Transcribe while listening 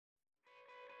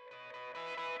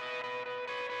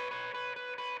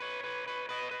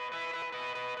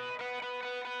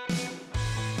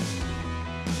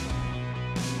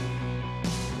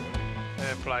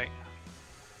plate.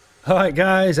 Alright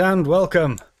guys, and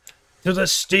welcome to the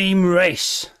Steam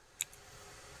Race.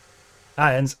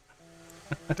 Hi Enz.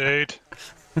 Dude.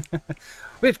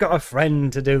 We've got a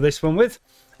friend to do this one with.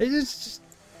 It's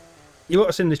you won't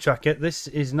have seen this track yet. This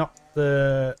is not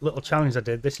the little challenge I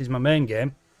did. This is my main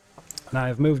game. And I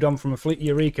have moved on from a fleet of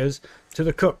Eurekas to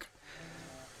the Cooke.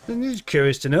 And you're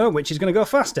curious to know which is going to go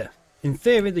faster. In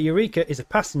theory, the Eureka is a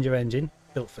passenger engine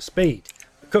built for speed.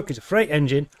 The Cooke is a freight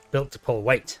engine built to pull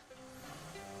weight.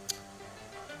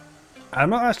 I'm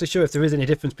not actually sure if there is any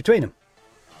difference between them.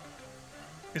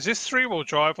 Is this three-wheel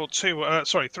drive or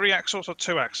three axles or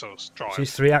two axles drive?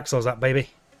 She's 3 axles, that baby.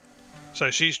 So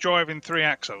she's driving 3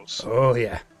 axles. Oh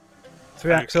yeah,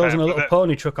 3 axles and a little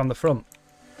pony truck on the front.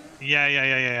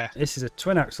 Yeah. This is a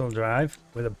twin axle drive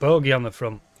with a bogie on the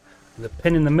front. The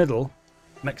pin in the middle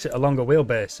makes it a longer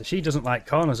wheelbase, so she doesn't like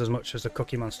corners as much as the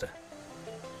Cookie Monster.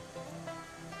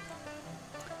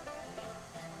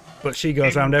 But she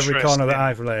goes round every corner that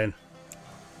I've lain.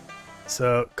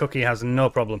 So Cookie has no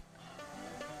problem.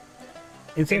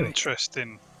 In theory.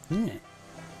 Interesting. Yeah.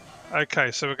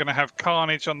 Okay, so we're going to have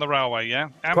carnage on the railway, yeah?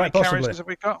 How Quite many possibly. carriages have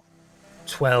we got?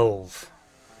 12.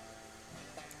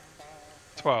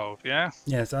 12, yeah?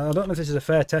 Yes, I don't know if this is a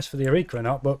fair test for the Eureka or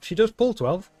not, but she does pull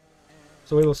 12.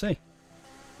 So we will see.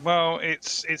 Well,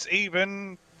 it's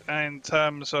even in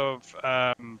terms of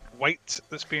weight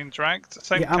that's being dragged.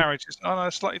 Same carriages. Oh no,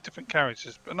 slightly different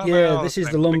carriages. But no, yeah, this is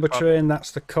the lumber train,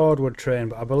 that's the cordwood train,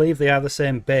 but I believe they are the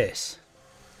same base.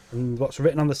 And what's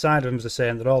written on the side of them is the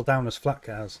same. They're all down as flat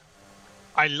cars.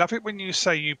 I love it when you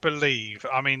say you believe.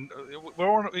 I mean,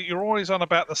 you're always on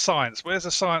about the science. Where's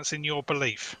the science in your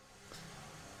belief?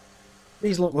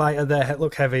 These look lighter, they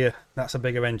look heavier. That's a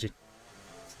bigger engine.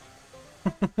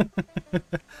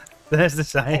 There's the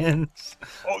science.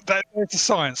 Oh, there's the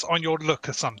science on your look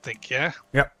or something, yeah?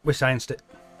 Yep, we scienced it.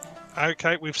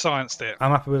 Okay, we've scienced it.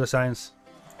 I'm happy with the science.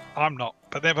 I'm not,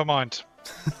 but never mind.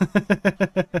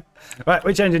 Right,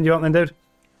 which engine do you want then, dude?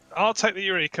 I'll take the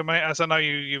Eureka, mate, as I know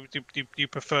you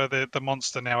prefer the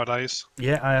monster nowadays.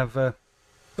 Yeah, I have got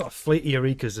a fleet of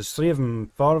Eurekas. There's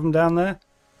 4 of them down there.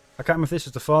 I can't remember if this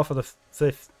is the 4th or the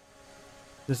 5th.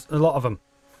 There's a lot of them.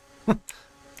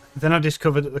 Then I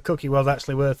discovered that the Cookie was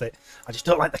actually worth it. I just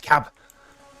don't like the cab.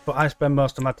 But I spend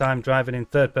most of my time driving in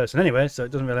third person anyway, so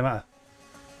it doesn't really matter.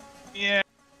 Yeah.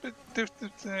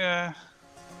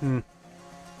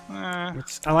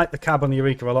 I like the cab on the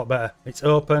Eureka a lot better. It's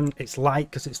open, it's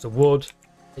light because it's the wood.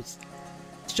 It's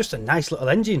just a nice little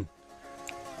engine.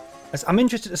 I'm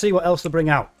interested to see what else they bring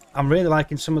out. I'm really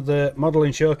liking some of the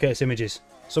modelling showcase images.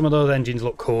 Some of those engines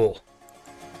look cool.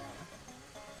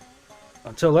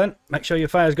 Until then, make sure your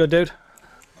fire's good, dude.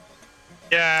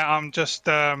 Yeah, I'm just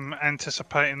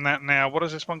anticipating that now. What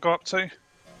does this one go up to?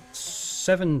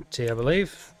 70, I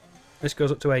believe. This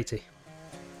goes up to 80.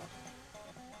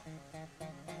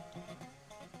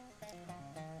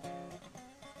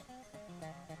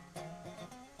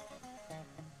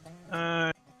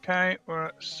 Okay, we're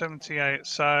at 78.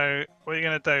 So, what are you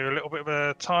going to do? A little bit of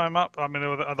a time up? I mean,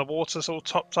 are the waters all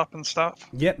topped up and stuff?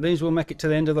 Yep, these will make it to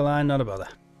the end of the line, not a bother.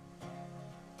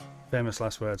 Famous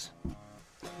last words.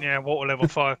 Yeah, water level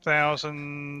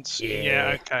 5,000.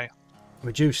 Yeah, okay.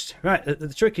 Reduced. Right,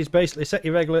 the trick is basically set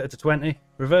your regulator to 20,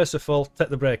 reverse the full, take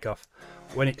the brake off.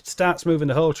 When it starts moving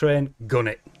the whole train, gun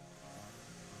it.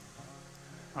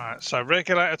 Alright, so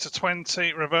regulator to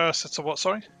 20, reverser to what,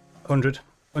 sorry? 100.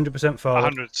 100% forward.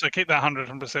 100, so keep that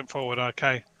 100% forward,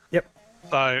 okay. Yep.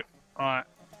 So, alright.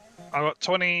 I've got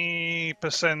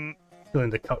 20%. Filling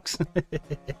the cocks.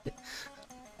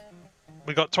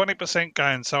 We got 20%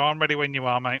 going, so I'm ready when you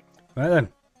are, mate. Right then.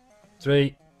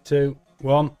 3, 2,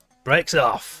 1. Brakes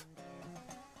off.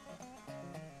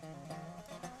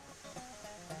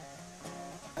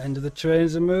 End of the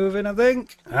trains are moving, I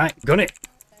think. Alright, gun it.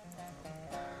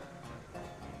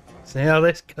 See how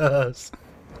this goes.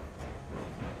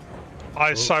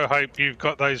 I so hope you've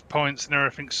got those points and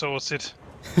everything sorted.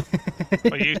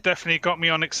 But you've definitely got me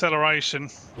on acceleration.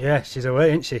 Yeah, she's away,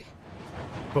 isn't she?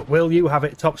 But will you have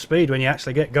it top speed when you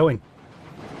actually get going?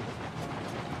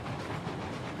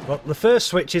 Well, the first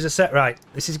switches are set right.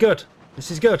 This is good. This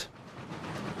is good.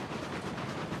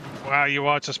 Wow, you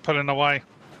are just pulling away.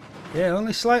 Yeah,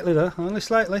 only slightly though. Only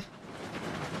slightly.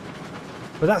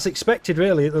 But that's expected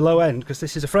really at the low end because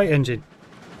this is a freight engine.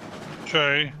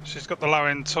 True. She's got the low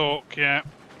end torque, yeah.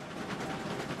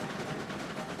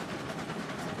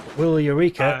 Will the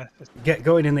Eureka get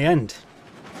going in the end?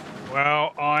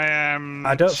 Well, I am.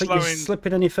 I don't think you're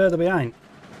slipping any further behind.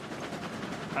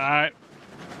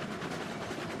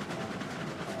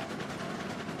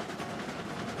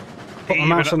 put my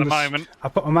mouse on the moment. I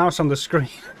put my mouse on the screen.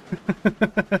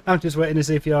 I'm just waiting to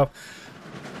see if you're.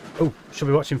 Oh, should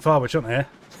be watching forward, shouldn't I?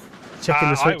 Checking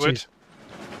the switches. I would.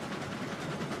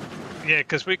 Yeah,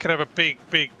 because we could have a big,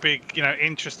 you know,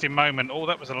 interesting moment. Oh,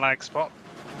 that was a lag spot.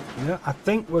 Yeah, I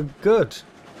think we're good.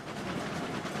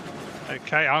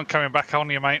 Okay, I'm coming back on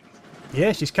you, mate.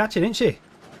 Yeah, she's catching, isn't she?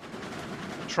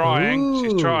 Trying. Ooh.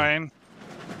 She's trying.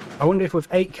 I wonder if with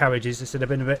 8 carriages this would have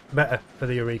been a bit better for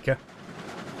the Eureka.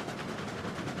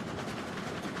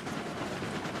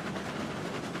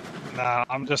 Nah,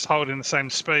 I'm just holding the same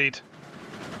speed.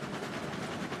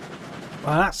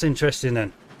 Well, that's interesting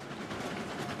then.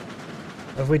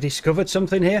 Have we discovered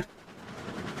something here?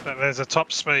 That there's a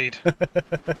top speed.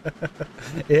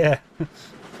 Yeah.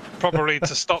 Probably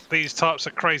to stop these types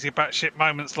of crazy batshit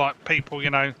moments like people,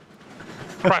 you know,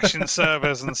 crashing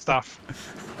servers and stuff.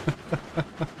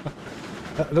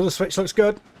 That little switch looks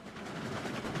good.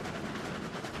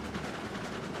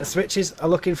 The switches are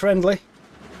looking friendly.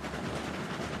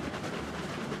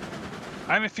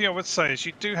 Only thing I would say is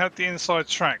you do have the inside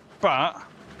track, but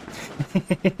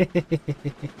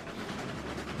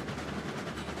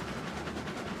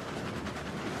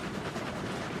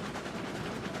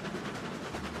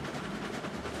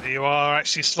you are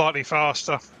actually slightly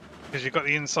faster because you've got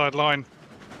the inside line.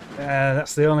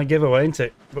 That's the only giveaway, isn't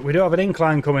it? But we do have an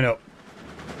incline coming up.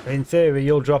 In theory,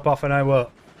 you'll drop off and I won't.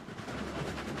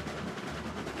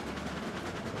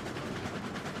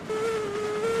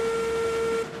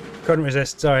 Couldn't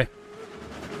resist, sorry.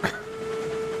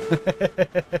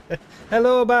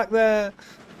 Hello back there.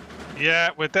 Yeah,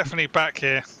 we're definitely back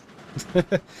here.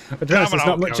 There's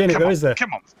not much in it though, is there?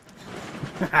 Come on.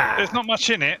 There's not much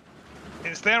in it.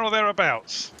 It's there or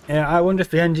thereabouts. Yeah, I wonder if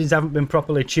the engines haven't been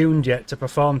properly tuned yet to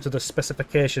perform to the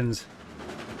specifications.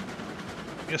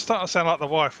 You're starting to sound like the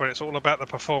wife where it's all about the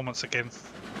performance again.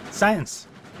 Science.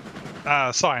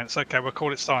 Science. Okay, we'll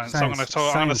call it science. I'm going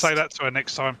to say that to her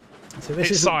next time. So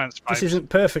it's science, babe. This isn't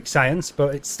perfect science,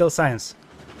 but it's still science.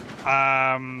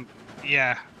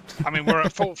 Yeah. I mean, we're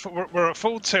at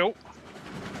full tilt,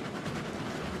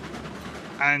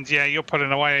 and yeah, you're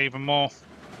pulling away even more.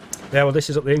 Yeah, well, this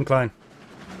is up the incline.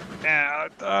 Yeah.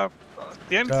 The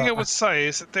only thing I would say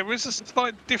is that there is a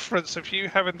slight difference of you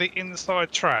having the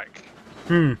inside track.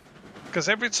 Because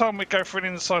every time we go for an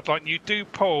inside line, you do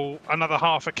pull another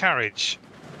half a carriage.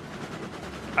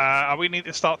 We need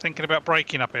to start thinking about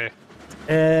braking up here.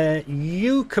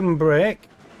 You can brake.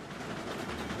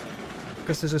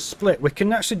 Because there's a split. We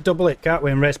can actually double it, can't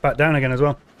we, and race back down again as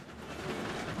well.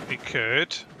 We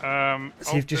could. So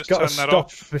you've just got to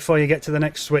stop before you get to the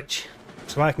next switch.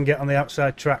 So I can get on the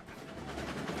outside track.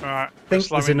 Alright, we're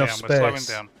slowing down. We're slowing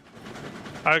down.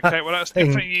 Okay, well that's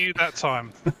definitely you that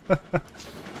time.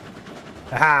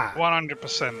 Aha!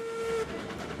 100%.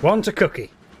 One to Cookie.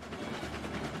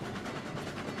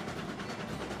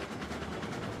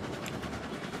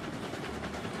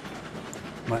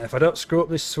 Right, if I don't screw up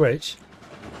this switch,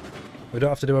 we don't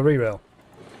have to do a re-rail.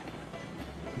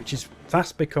 Which is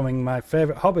fast becoming my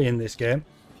favourite hobby in this game.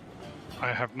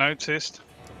 I have noticed.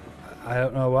 I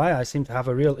don't know why, I seem to have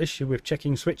a real issue with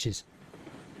checking switches.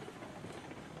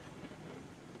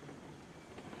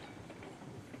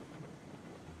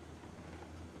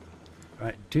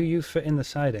 Right, do you fit in the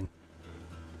siding?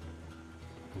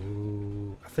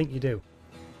 Ooh, I think you do.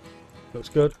 Looks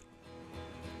good.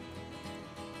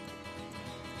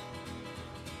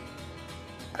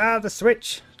 Ah, the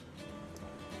switch!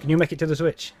 Can you make it to the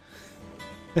switch?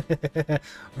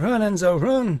 Run, Enzo,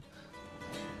 run!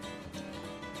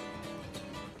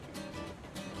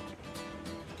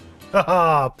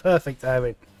 Ah, perfect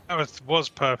timing. That was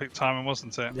perfect timing,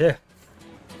 wasn't it? Yeah.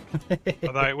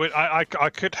 Although I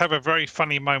could have a very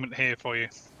funny moment here for you.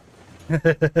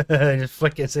 Just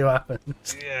flick it and see what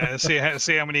happens. Yeah, see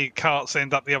how many carts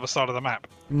end up the other side of the map.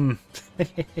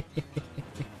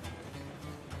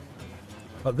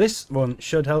 But this one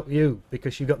should help you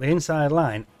because you've got the inside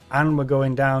line and we're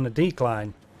going down a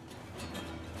decline.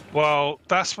 Well,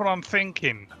 that's what I'm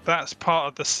thinking. That's part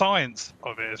of the science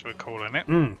of it, as we're calling it.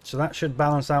 So that should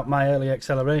balance out my early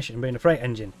acceleration being a freight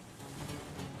engine.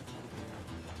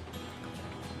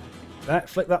 Right,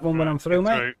 flick that one when I'm through,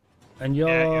 mate. And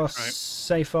you're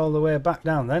safe all the way back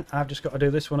down then. I've just got to do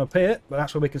this one up here, but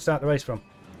that's where we can start the race from.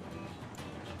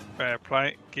 Fair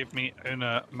play. Give me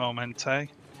una momente.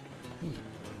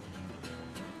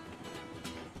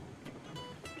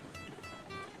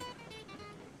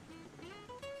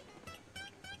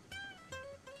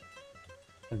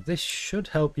 And this should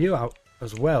help you out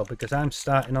as well because I'm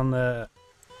starting on a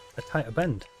tighter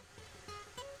bend.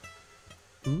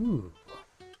 Ooh.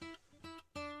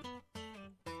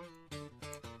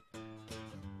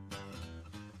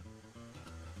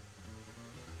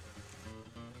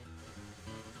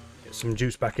 some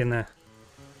juice back in there.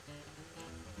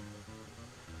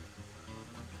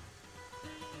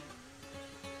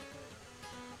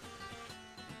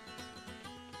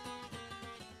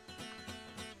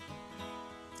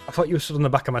 I thought you were stood on the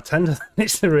back of my tender.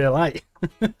 It's the real light.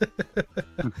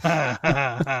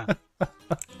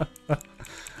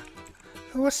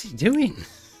 What's he doing?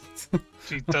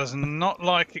 She does not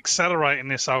like accelerating,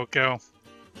 this old girl.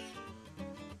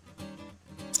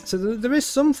 So there is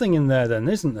something in there then,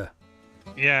 isn't there?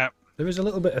 Yeah. There is a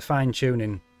little bit of fine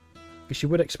tuning. Because you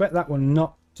would expect that one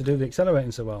not to do the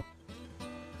accelerating so well.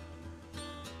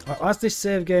 As this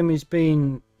save game is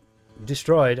being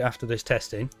destroyed after this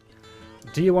testing,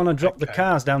 do you want to drop the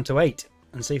cars down to 8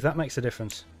 and see if that makes a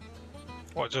difference?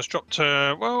 What, just drop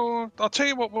to... Well, I'll tell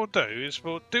you what we'll do is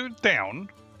we'll do down,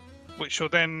 which will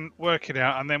then work it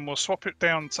out, and then we'll swap it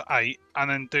down to 8 and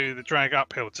then do the drag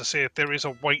uphill to see if there is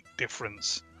a weight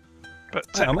difference.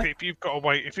 But technically, if you've got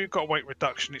a weight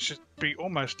reduction, it should be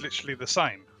almost literally the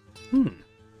same.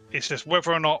 It's just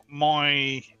whether or not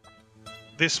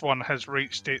this one has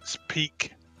reached its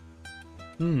peak.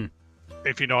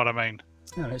 If you know what I mean.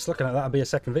 Yeah, it's looking like that'll be a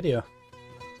second video.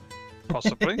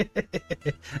 Possibly.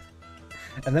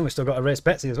 And then we've still got to race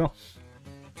Betsy as well.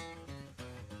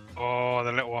 Oh,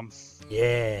 the little one.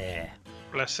 Yeah.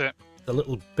 Bless it. The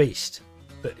little beast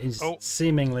that is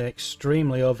seemingly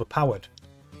extremely overpowered.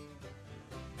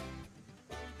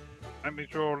 Let me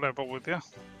draw a level with you.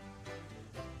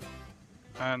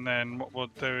 And then what we'll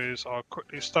do is I'll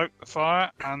quickly stoke the fire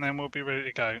and then we'll be ready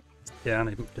to go. Yeah, I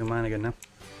need to do mine again now.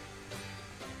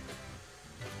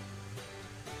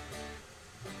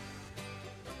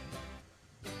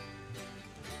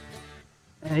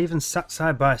 Yeah, even sat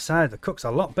side by side, the Cooke's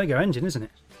a lot bigger engine, isn't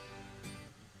it?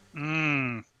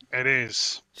 It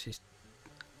is. She's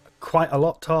quite a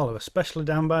lot taller, especially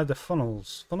down by the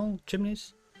funnels. Funnel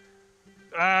chimneys?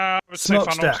 I would say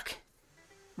funnels. Smokestack.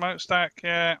 Smokestack,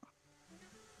 yeah.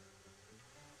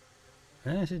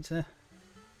 Yes, it's I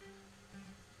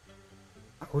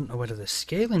wouldn't know whether the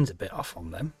scaling's a bit off on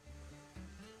them.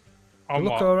 They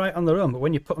look alright on their own, but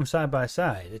when you put them side by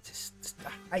side, the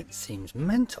height seems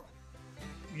mental.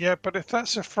 Yeah, but if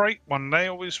that's a freight one, they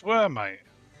always were, mate.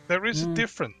 There is a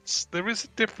difference. There is a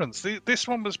difference. This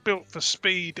one was built for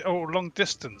speed or long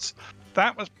distance.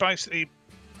 That was basically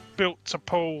built to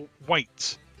pull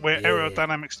weight, where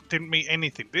aerodynamics didn't mean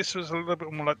anything. This was a little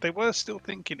bit more like they were still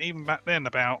thinking, even back then,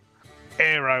 about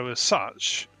aero as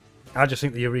such. I just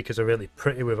think the Eurekas are really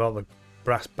pretty with all the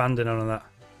brass banding on that.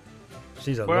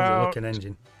 She's a lovely looking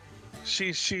engine.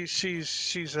 She's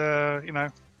you know.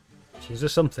 She's a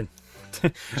something.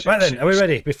 Right then, are we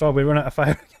ready before we run out of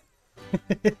fire?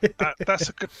 That's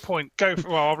a good point. Go for,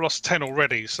 well, I've lost 10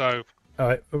 already, so.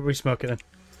 Alright, we'll re-smoke it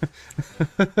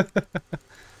then.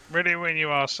 Ready when you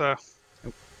are, sir.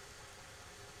 Oh.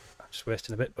 I'm just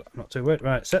wasting a bit, but I'm not too worried.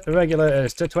 Right, set the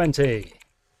regulators to 20.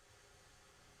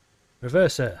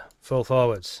 Reverser, full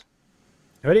forwards.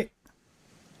 You ready?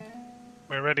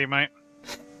 We're ready, mate.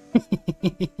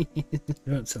 You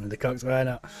want some of the cocks right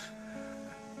now.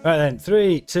 Right then,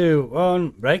 3, 2, 1,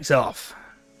 brakes off.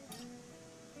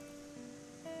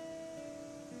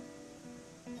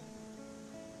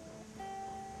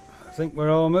 I think we're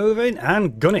all moving,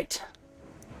 and gun it.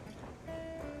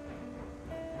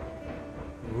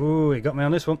 Ooh, he got me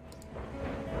on this one.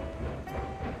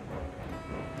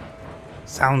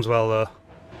 Sounds well though.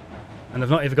 And they've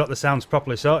not even got the sounds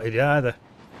properly sorted yet either.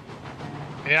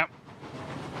 Yeah.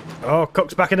 Oh,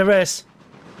 Cooke's back in the race.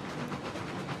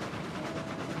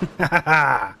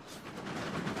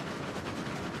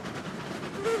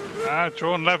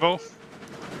 Drawn level.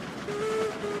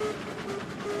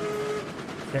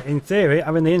 Yeah, in theory,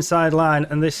 having the inside line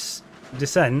and this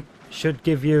descent should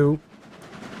give you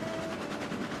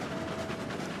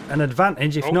an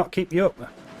advantage, if not keep you up.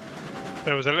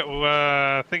 There was a little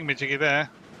thingamajiggy there.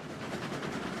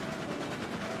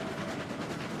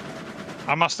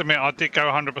 I must admit, I did go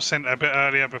 100% a bit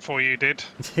earlier before you did.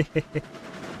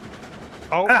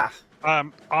 I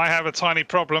have a tiny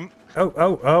problem.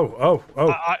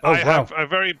 I have a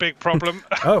very big problem.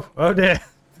 oh dear.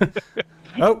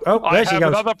 There I she have goes.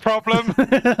 another problem.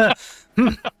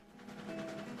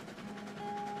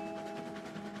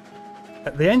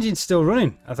 The engine's still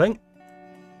running, I think.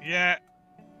 Yeah.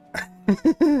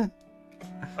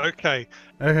 Okay.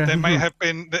 There may have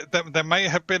been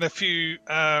a few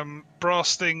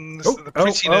brastings. The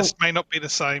prettiness may not be the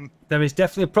same. There is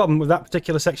definitely a problem with that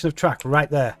particular section of track right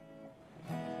there.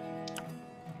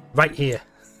 Right here.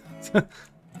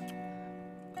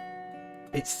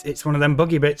 It's one of them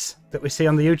buggy bits that we see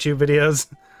on the YouTube videos.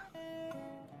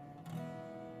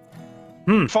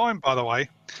 Fine, by the way.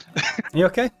 You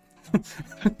okay?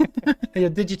 Your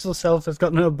digital self has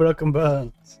got no broken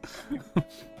bones.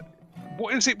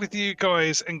 What is it with you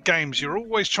guys and games? You're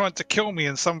always trying to kill me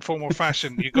in some form or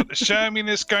fashion. You've got the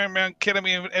Sherminess going around killing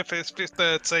me in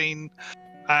FS13.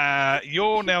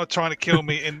 You're now trying to kill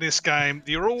me in this game.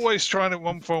 You're always trying to,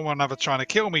 one form or another, trying to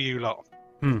kill me, you lot.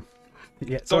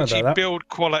 Yeah, sorry dodgy about that. build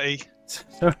quality.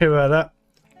 Sorry about that.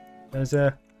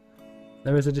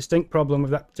 There is a distinct problem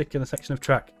with that particular section of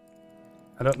track.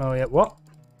 I don't know yet what.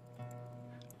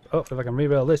 Hopefully if I can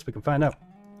re-rail this, we can find out.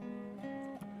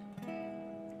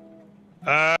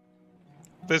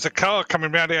 There's a car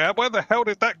coming round here. Where the hell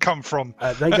did that come from?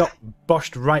 They got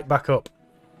boshed right back up.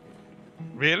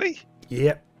 Really?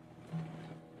 Yep.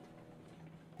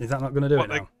 Is that not going to do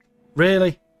What, it now?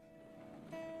 Really?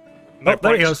 No oh,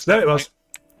 there it goes. There it was.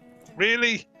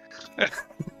 Really?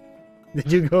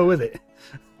 Did you go with it?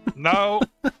 No.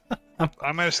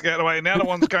 I managed to get away. Now the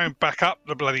one's going back up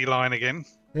the bloody line again.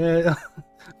 Yeah.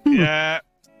 Yeah.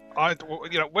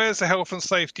 Where's the health and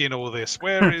safety in all this?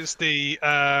 Where is the,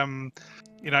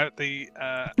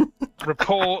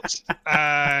 reports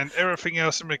and everything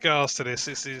else in regards to this?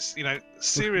 This is,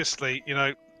 seriously,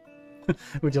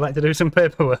 Would you like to do some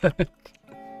paperwork?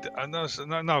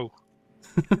 No.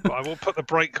 But I will put the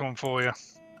brake on for you.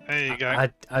 There you go.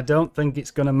 I don't think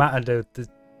it's going to matter, dude.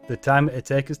 The time it'd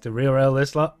take us to re-rail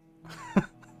this lot.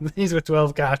 These were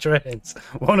 12-car trains.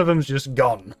 One of them's just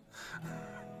gone.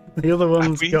 The other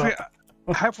one's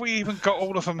have we even got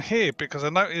all of them here? Because I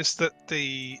noticed that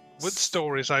the wood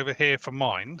store is over here for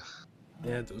mine.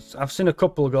 Yeah, I've seen a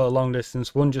couple go a long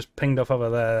distance. One just pinged off over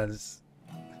there.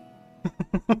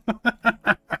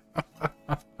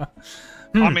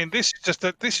 I mean, this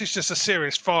is just a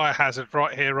serious fire hazard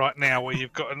right here, right now, where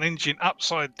you've got an engine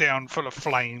upside down, full of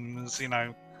flames.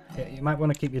 Yeah, you might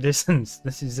want to keep your distance.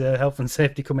 This is health and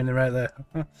safety coming in right there.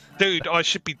 Dude, I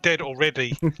should be dead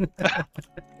already.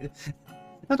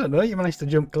 I don't know. You managed to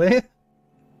jump clear.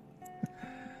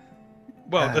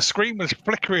 Well, the screen was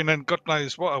flickering and God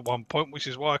knows what at one point, which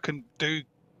is why I couldn't do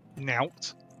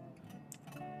nout.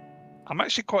 I'm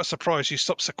actually quite surprised you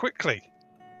stopped so quickly.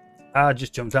 I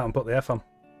just jumped out and put the F on.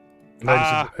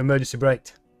 Emergency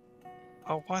braked.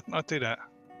 Oh, why didn't I do that?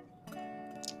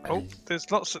 Oh,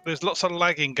 there's lots of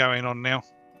lagging going on now.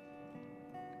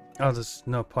 Oh, there's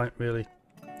no point really.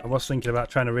 I was thinking about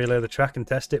trying to relay the track and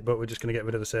test it, but we're just going to get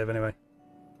rid of the save anyway.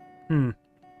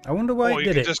 I wonder why it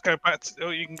did it. Just go back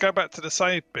or you can go back to the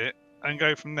save bit and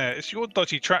go from there. It's your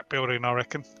dodgy track building, I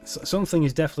reckon. Something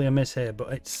is definitely amiss here, but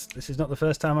this is not the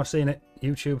first time I've seen it.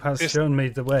 YouTube has shown me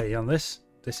the way on this.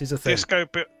 This is a thing.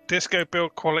 Disco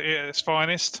build quality at its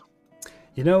finest.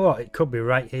 You know what? It could be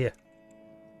right here.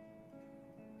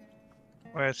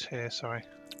 Where's here? Sorry.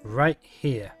 Right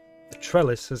here. The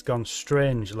trellis has gone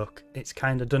strange, look. It's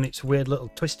kind of done its weird little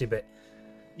twisty bit.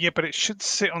 Yeah, but it should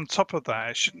sit on top of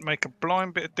that. It shouldn't make a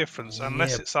blind bit of difference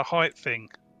unless it's a height thing.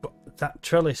 But that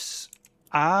trellis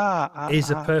is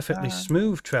a perfectly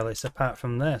smooth trellis apart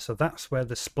from there. So that's where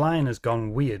the spline has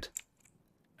gone weird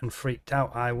and freaked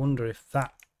out. I wonder if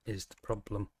that is the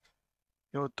problem.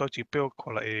 Your dodgy build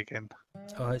quality again.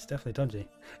 Oh, it's definitely dodgy.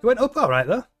 It went up all right,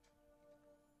 though.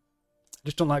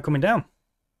 Just don't like coming down.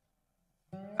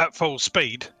 At full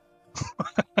speed.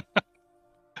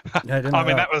 Yeah, I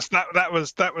mean, that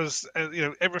was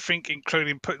everything,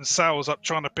 including putting sails up,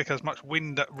 trying to pick as much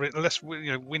wind, less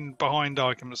wind behind,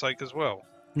 argument's sake, as well.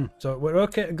 So we're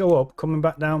okay to go up. Coming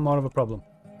back down, more of a problem.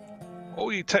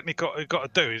 All you technically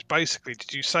got to do is basically,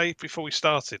 did you save before we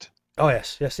started? Oh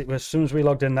yes, it was. As soon as we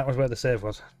logged in, that was where the save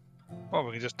was. Well,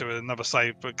 we can just do another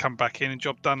save, but come back in and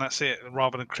job done. That's it,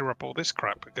 rather than clear up all this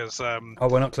crap. Because oh,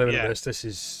 we're not clearing this. This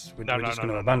is we're just going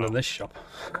to abandon this shop.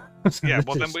 Yeah,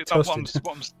 well then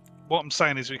what I'm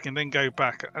saying is we can then go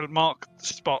back and mark the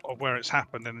spot of where it's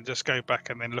happened, and then just go back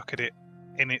and then look at it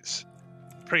in its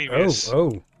previous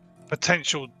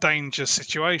potential danger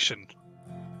situation.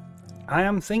 I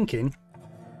am thinking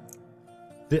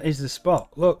that is the spot.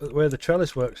 Look where the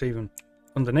trellis works, even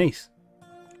underneath.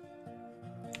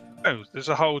 Oh, there's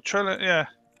a whole trellis. Yeah.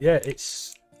 Yeah,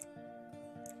 it's.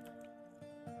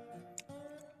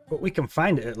 But we can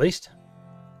find it at least.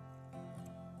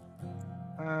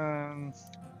 I'm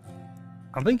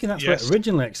thinking that's where it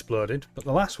originally exploded, but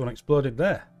the last one exploded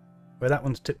there, where that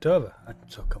one's tipped over. I'm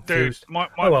so confused.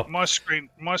 Dude, my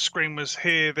screen was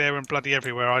here, there, and bloody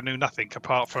everywhere. I knew nothing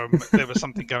apart from there was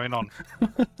something going on.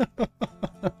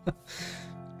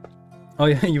 Oh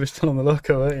yeah, you were still on the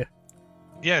loco, weren't you?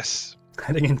 Yes.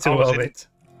 Heading into orbit.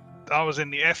 I was in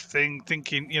the F thing,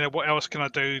 thinking, what else can I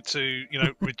do to,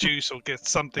 reduce or get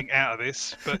something out of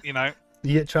this? But You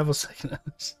get travel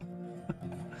sickness.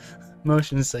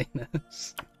 Motion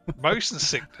sickness. Motion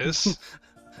sickness.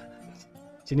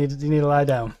 Do you need to lie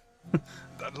down?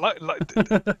 Like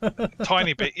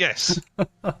tiny bit, yes.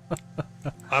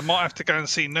 I might have to go and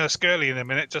see Nurse Gurley in a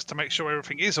minute just to make sure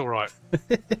everything is all right.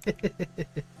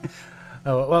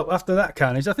 Oh, well, after that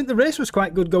carnage, I think the race was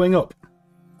quite good going up.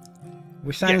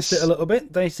 We scienced it a little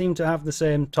bit. They seem to have the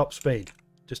same top speed.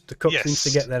 Just the Cooke seems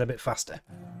to get there a bit faster.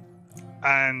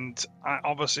 And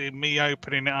obviously, me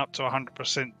opening it up to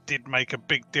 100% did make a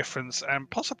big difference, and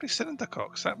possibly cylinder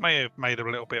cocks. That may have made a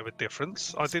little bit of a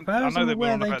difference. I know that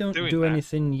we're on about doing that. They don't do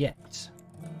anything yet.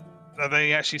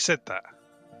 They actually said that.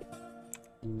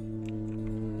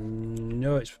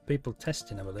 No, it's for people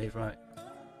testing, I believe, right?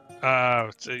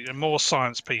 More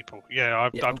science people.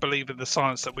 Yeah, I believe in the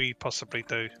science that we possibly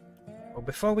do. Well,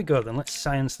 before we go, then let's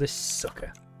science this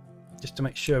sucker, just to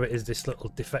make sure it is this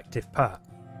little defective part.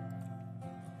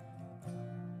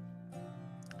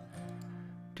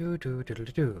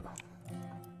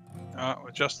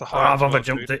 Just the height. I've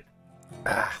overjumped it.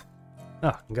 Oh,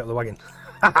 I can get the wagon.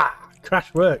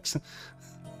 Crash works.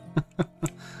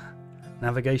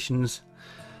 Navigations.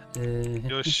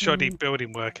 Your shoddy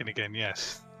building working again,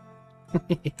 yes.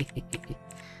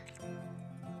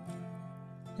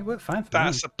 It worked fine for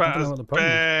that's me.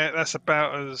 That's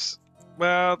about as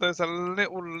well. There's a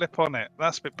little lip on it.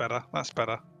 That's a bit better. That's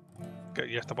better.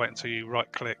 You have to wait until you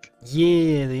right click.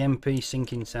 Yeah, the MP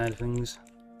syncing side of things.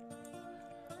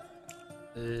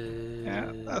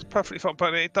 Yeah, that's perfectly fine,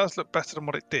 but it does look better than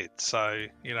what it did. So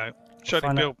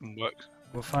shoddy building works.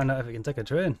 We'll find out if it can take a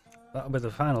train. That'll be the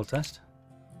final test.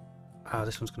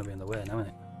 This one's going to be in the way now,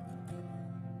 isn't it?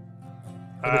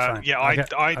 Yeah,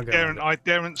 I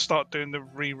daren't start doing the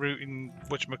rerouting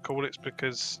whatchamacallits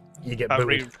because you get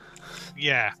booted.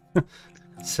 Yeah.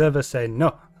 Server saying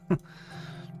no.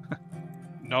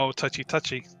 No, touchy.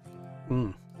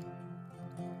 Have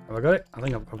I got it? I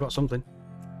think I've got something.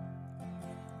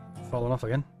 Fallen off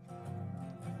again.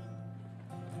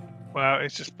 Well,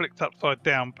 it's just flicked upside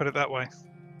down, put it that way.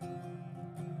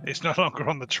 It's no longer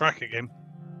on the track again.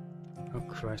 Oh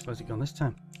Christ, where's it gone this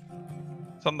time?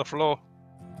 It's on the floor.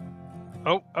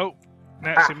 Oh,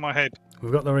 now it's in my head.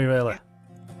 We've got the re-railer.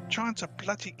 Trying to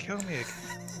bloody kill me again.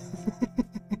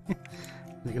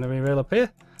 Is it going to re-rail up here?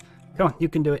 Come on, you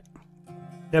can do it.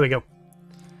 There we go.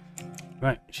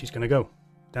 Right, she's going to go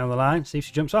down the line, see if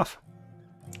she jumps off.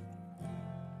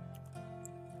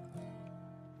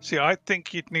 See, I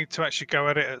think you'd need to actually go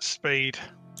at it at speed.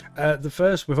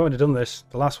 We've already done this.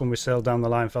 The last one we sailed down the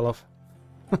line fell off.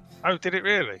 Oh, did it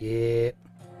really? Yeah.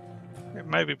 It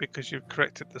may be because you've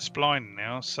corrected the spline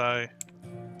now, so...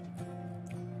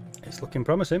 It's looking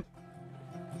promising.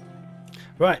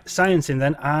 Right, sciencing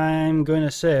then. I'm going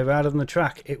to say, rather than the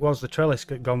track, it was the trellis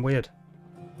that gone weird.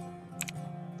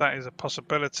 That is a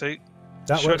possibility.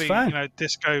 That works fine.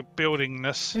 Disco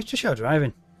buildingness. It's just your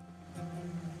driving.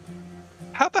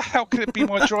 How the hell can it be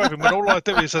my driving when all I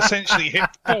do is essentially hit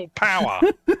full power?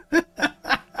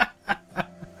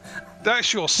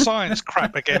 That's your science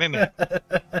crap again, isn't it?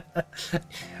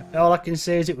 All I can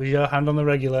say is it was your hand on the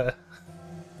regulator.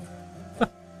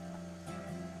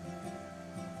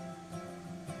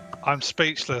 I'm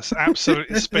speechless,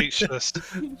 absolutely speechless.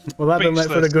 Well, that don't make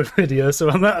for a good video, so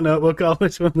on that note, we'll call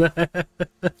this one there.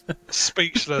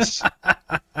 Speechless.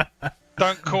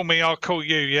 Don't call me, I'll call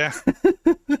you, yeah?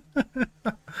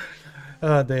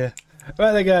 Oh dear.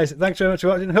 Right then, guys, thanks very much for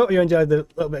watching. Hope you enjoyed the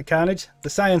little bit of carnage. The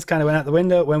science kind of went out the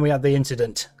window when we had the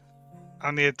incident.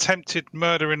 And the attempted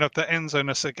murdering of the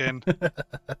Enzosnext again.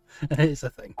 It's a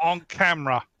thing. On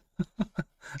camera.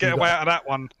 Get away out of that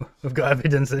one. We've got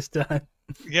evidence this time.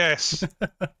 Yes.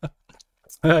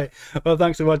 Alright, well,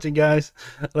 thanks for watching, guys.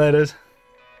 Laters.